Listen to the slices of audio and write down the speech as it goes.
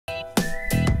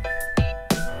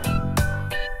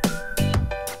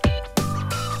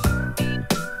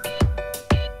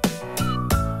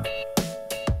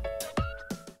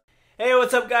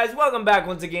what's up, guys? Welcome back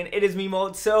once again. It is me,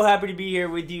 Molt. So happy to be here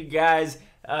with you guys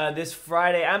this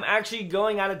Friday. I'm actually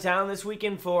going out of town this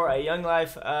weekend for a Young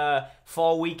Life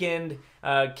fall weekend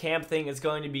camp thing. It's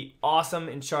going to be awesome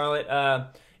in Charlotte.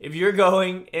 If you're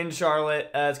going in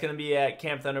Charlotte, it's going to be at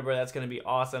Camp Thunderbird. That's going to be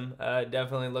awesome.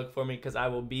 Definitely look for me because I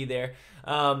will be there.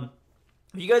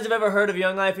 If you guys have ever heard of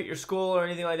Young Life at your school or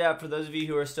anything like that, for those of you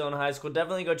who are still in high school,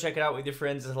 definitely go check it out with your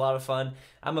friends. It's a lot of fun.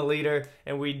 I'm a leader,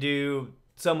 and we do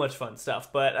so much fun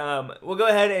stuff. But we'll go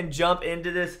ahead and jump into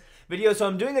this video. So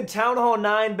I'm doing a Townhall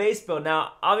 9 base build.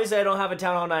 Now, obviously, I don't have a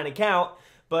Townhall 9 account,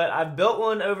 but I've built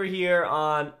one over here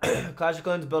on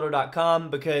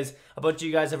ClashofClansBuilder.com because a bunch of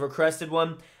you guys have requested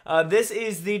one. This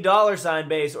is the $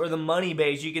 base, or the money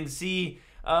base. You can see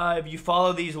if you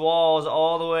follow these walls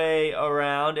all the way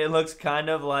around, it looks kind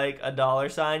of like a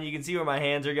 $. You can see where my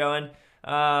hands are going.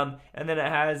 And then it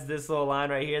has this little line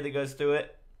right here that goes through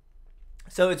it.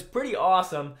 So it's pretty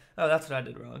awesome. Oh, that's what I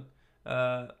did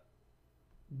wrong.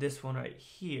 This one right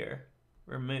here,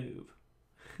 remove.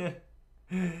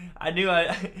 I knew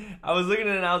I was looking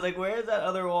at it and I was like, where is that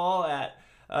other wall at?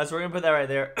 So we're going to put that right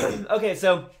there. Okay,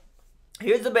 so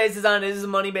here's the base design. This is a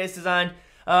money base design.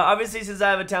 Obviously, since I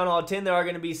have a Townhall 10, there are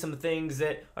going to be some things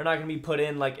that are not going to be put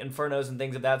in, like infernos and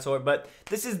things of that sort. But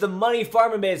this is the money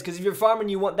farming base, because if you're farming,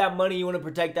 you want that money, you want to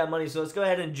protect that money. So let's go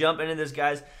ahead and jump into this,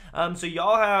 guys. So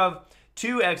y'all have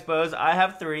 2 expos. I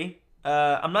have 3.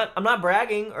 I'm not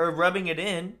bragging or rubbing it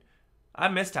in. I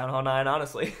miss Townhall 9,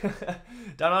 honestly.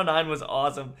 Townhall 9 was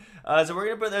awesome. So we're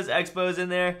going to put those expos in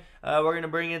there. We're going to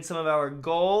bring in some of our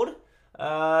gold.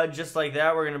 Just like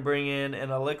that, we're going to bring in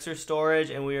an elixir storage,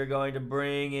 and we are going to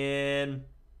bring in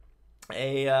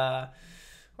our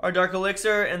dark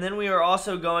elixir, and then we are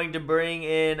also going to bring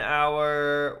in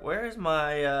our, where's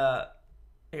my,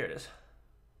 here it is.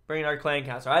 Bring in our clan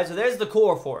counselor. Alright, so there's the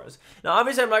core for us. Now,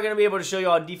 obviously, I'm not going to be able to show you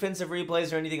all defensive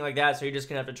replays or anything like that, so you're just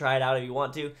going to have to try it out if you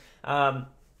want to.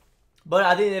 But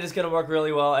I think that it's going to work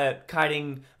really well at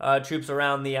kiting troops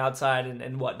around the outside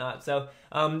and whatnot. So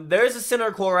there's a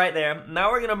center core right there.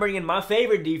 Now we're going to bring in my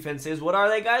favorite defenses. What are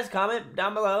they, guys? Comment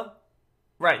down below.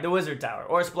 Right, the wizard tower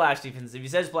or splash defense. If you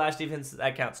said splash defense,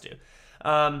 that counts too.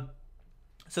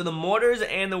 So the mortars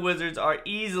and the wizards are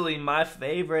easily my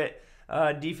favorite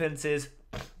defenses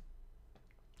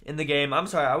in the game. I'm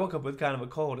sorry, I woke up with kind of a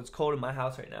cold. It's cold in my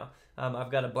house right now.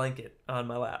 I've got a blanket on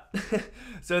my lap.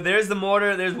 So there's the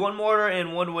mortar. There's 1 mortar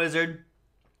and 1 wizard.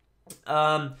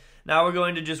 Now we're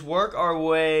going to just work our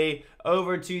way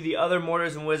over to the other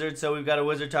mortars and wizards. So we've got a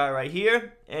wizard tower right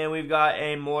here, and we've got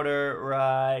a mortar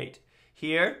right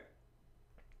here.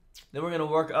 Then we're going to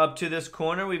work up to this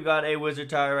corner. We've got a wizard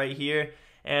tower right here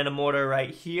and a mortar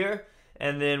right here.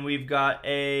 And then we've got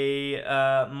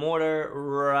a mortar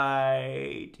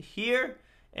right here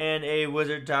and a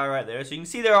wizard tower right there. So you can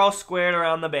see they're all squared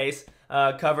around the base,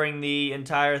 covering the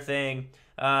entire thing.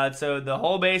 So the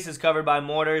whole base is covered by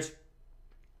mortars.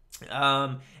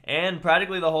 And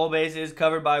practically the whole base is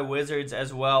covered by wizards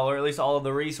as well, or at least all of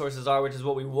the resources are, which is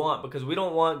what we want, because we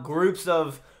don't want groups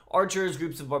of archers,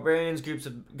 groups of barbarians, groups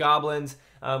of goblins,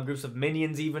 groups of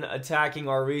minions even attacking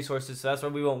our resources. So that's why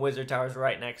we want wizard towers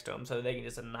right next to them, so they can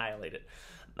just annihilate it.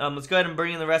 Let's go ahead and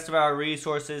bring in the rest of our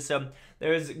resources. So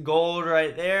there's gold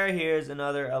right there. Here's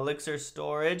another elixir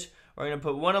storage. We're going to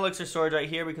put 1 elixir storage right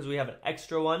here because we have an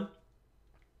extra one.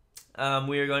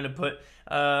 We are going to put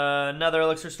another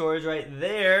elixir storage right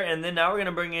there. And then now we're going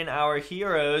to bring in our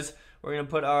heroes. We're going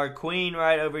to put our queen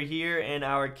right over here and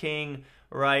our king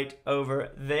right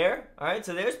over there. All right,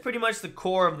 so there's pretty much the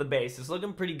core of the base. It's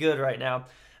looking pretty good right now.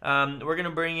 We're going to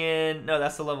bring in, no,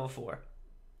 that's the level 4.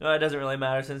 No, it doesn't really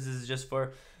matter since this is just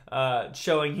for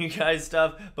showing you guys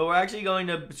stuff. But we're actually going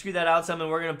to screw that out some, and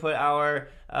we're going to put our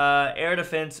air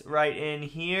defense right in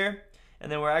here.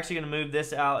 And then we're actually going to move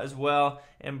this out as well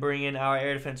and bring in our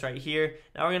air defense right here.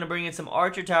 Now we're going to bring in some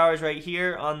archer towers right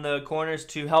here on the corners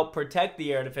to help protect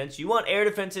the air defense. You want air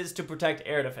defenses to protect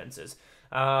air defenses.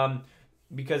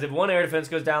 Because if one air defense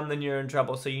goes down, then you're in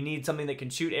trouble. So you need something that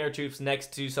can shoot air troops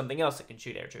next to something else that can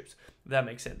shoot air troops. If that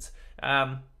makes sense.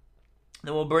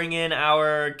 Then we'll bring in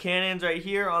our cannons right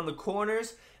here on the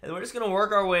corners. And we're just going to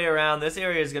work our way around. This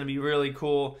area is going to be really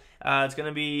cool. It's going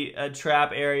to be a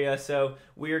trap area. So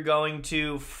we are going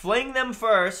to fling them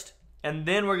first, and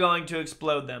then we're going to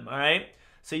explode them. All right?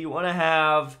 So you want to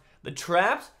have the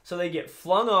traps so they get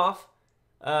flung off,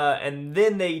 and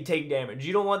then they take damage.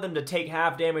 You don't want them to take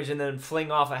half damage and then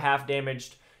fling off a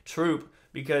half-damaged troop,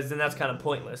 because then that's kind of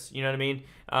pointless. You know what I mean?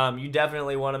 You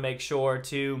definitely want to make sure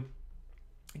to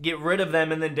get rid of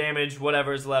them and then damage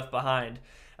whatever's left behind.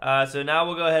 So now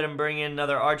we'll go ahead and bring in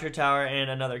another archer tower and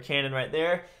another cannon right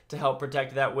there to help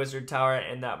protect that wizard tower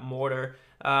and that mortar.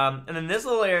 And then this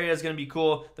little area is going to be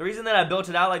cool. The reason that I built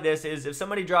it out like this is if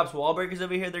somebody drops wall breakers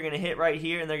over here, they're going to hit right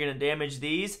here and they're going to damage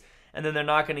these, and then they're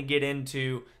not going to get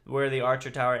into where the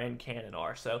archer tower and cannon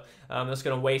are. So that's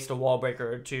going to waste a wall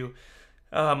breaker or two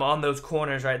on those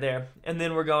corners right there. And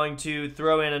then we're going to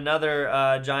throw in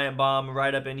another giant bomb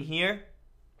right up in here.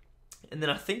 And then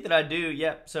I think that I do,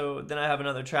 yep, so then I have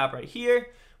another trap right here,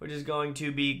 which is going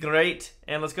to be great.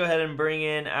 And let's go ahead and bring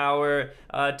in our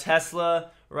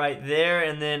Tesla right there,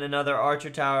 and then another archer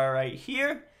tower right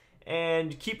here.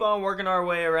 And keep on working our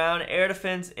way around. Air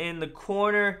defense in the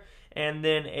corner, and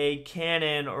then a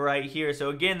cannon right here. So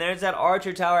again, there's that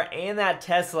archer tower and that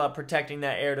Tesla protecting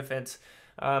that air defense.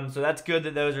 So that's good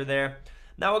that those are there.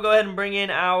 Now we'll go ahead and bring in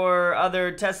our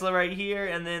other Tesla right here,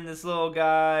 and then this little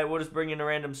guy, we'll just bring in a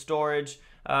random storage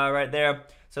right there.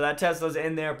 So that Tesla's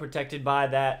in there protected by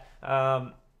that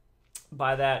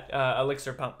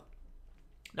elixir pump.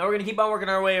 Now we're going to keep on working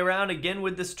our way around again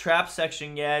with this trap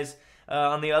section, guys,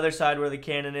 on the other side where the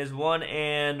cannon is. 1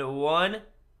 and 1.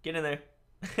 Get in there.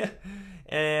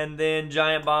 And then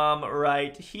giant bomb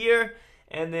right here.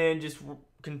 And then just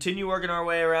continue working our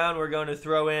way around. We're going to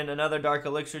throw in another dark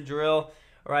elixir drill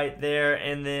right there,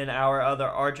 and then our other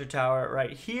archer tower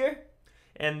right here.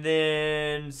 And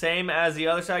then same as the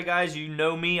other side, guys, you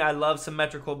know me, I love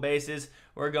symmetrical bases.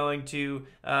 We're going to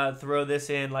throw this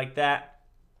in like that.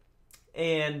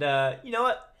 And you know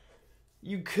what?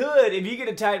 You could, if you get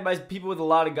attacked by people with a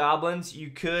lot of goblins,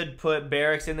 you could put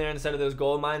barracks in there instead of those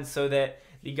gold mines so that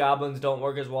the goblins don't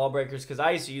work as wall breakers, because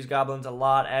I used to use goblins a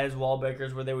lot as wall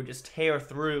breakers where they would just tear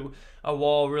through a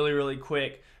wall really, really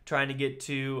quick trying to get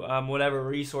to whatever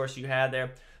resource you had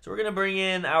there. So we're going to bring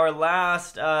in our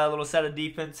last little set of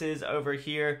defenses over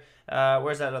here.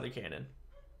 Where's that other cannon?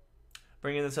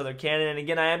 Bring in this other cannon. And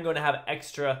again, I am going to have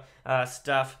extra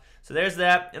stuff. So there's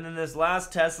that. And then this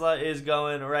last Tesla is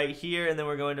going right here. And then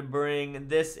we're going to bring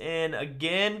this in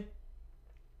again.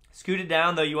 Scoot it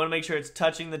down, though. You want to make sure it's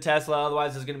touching the Tesla.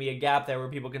 Otherwise, there's going to be a gap there where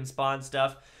people can spawn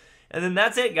stuff. And then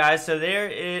that's it, guys. So there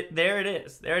it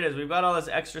is. There it is. We've got all this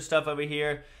extra stuff over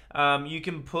here. You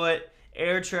can put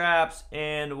air traps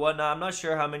and whatnot. I'm not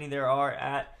sure how many there are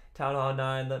at Townhall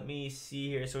 9. Let me see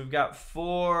here. So we've got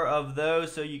 4 of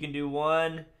those. So you can do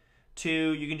 1, 2.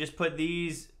 You can just put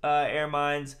these air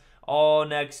mines all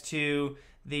next to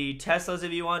the Teslas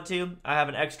if you want to. I have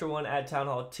an extra one at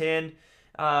Townhall 10.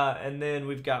 And then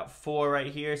we've got 4 right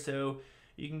here. So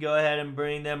you can go ahead and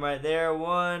bring them right there.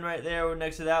 1 right there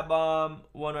next to that bomb.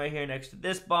 1 right here next to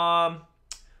this bomb.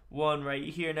 1 right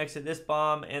here next to this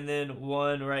bomb. And then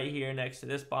 1 right here next to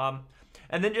this bomb.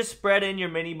 And then just spread in your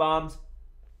mini bombs.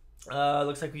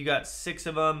 Looks like we got 6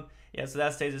 of them. Yeah, so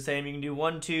that stays the same. You can do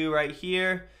 1, 2 right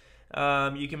here.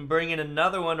 You can bring in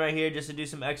another one right here just to do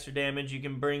some extra damage. You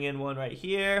can bring in 1 right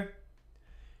here.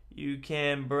 You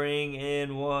can bring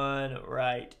in 1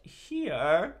 right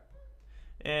here.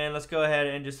 And let's go ahead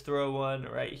and just throw 1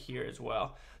 right here as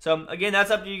well. So again,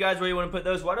 that's up to you guys where you want to put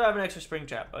those. Why do I have an extra spring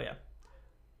trap? Oh yeah.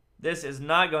 This is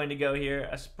not going to go here.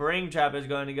 A spring trap is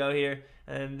going to go here.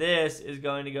 And this is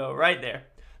going to go right there.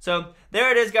 So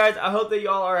there it is, guys. I hope that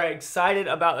y'all are excited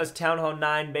about this Townhall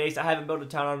 9 base. I haven't built a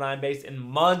Townhall 9 base in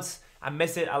months. I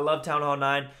miss it. I love Townhall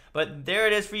 9. But there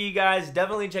it is for you guys.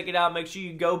 Definitely check it out. Make sure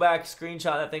you go back,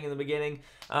 screenshot that thing in the beginning.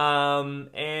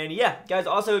 And yeah, guys,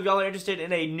 also if y'all are interested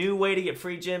in a new way to get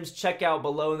free gems, check out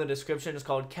below in the description. It's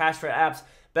called Cash for Apps.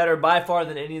 Better by far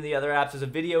than any of the other apps. There's a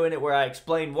video in it where I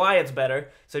explain why it's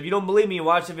better. So if you don't believe me,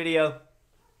 watch the video.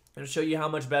 It'll show you how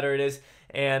much better it is.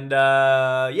 And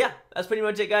yeah, that's pretty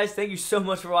much it, guys. Thank you so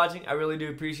much for watching. I really do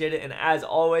appreciate it. And as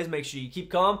always, make sure you keep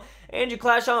calm and you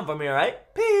clash on for me,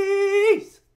 alright? Peace!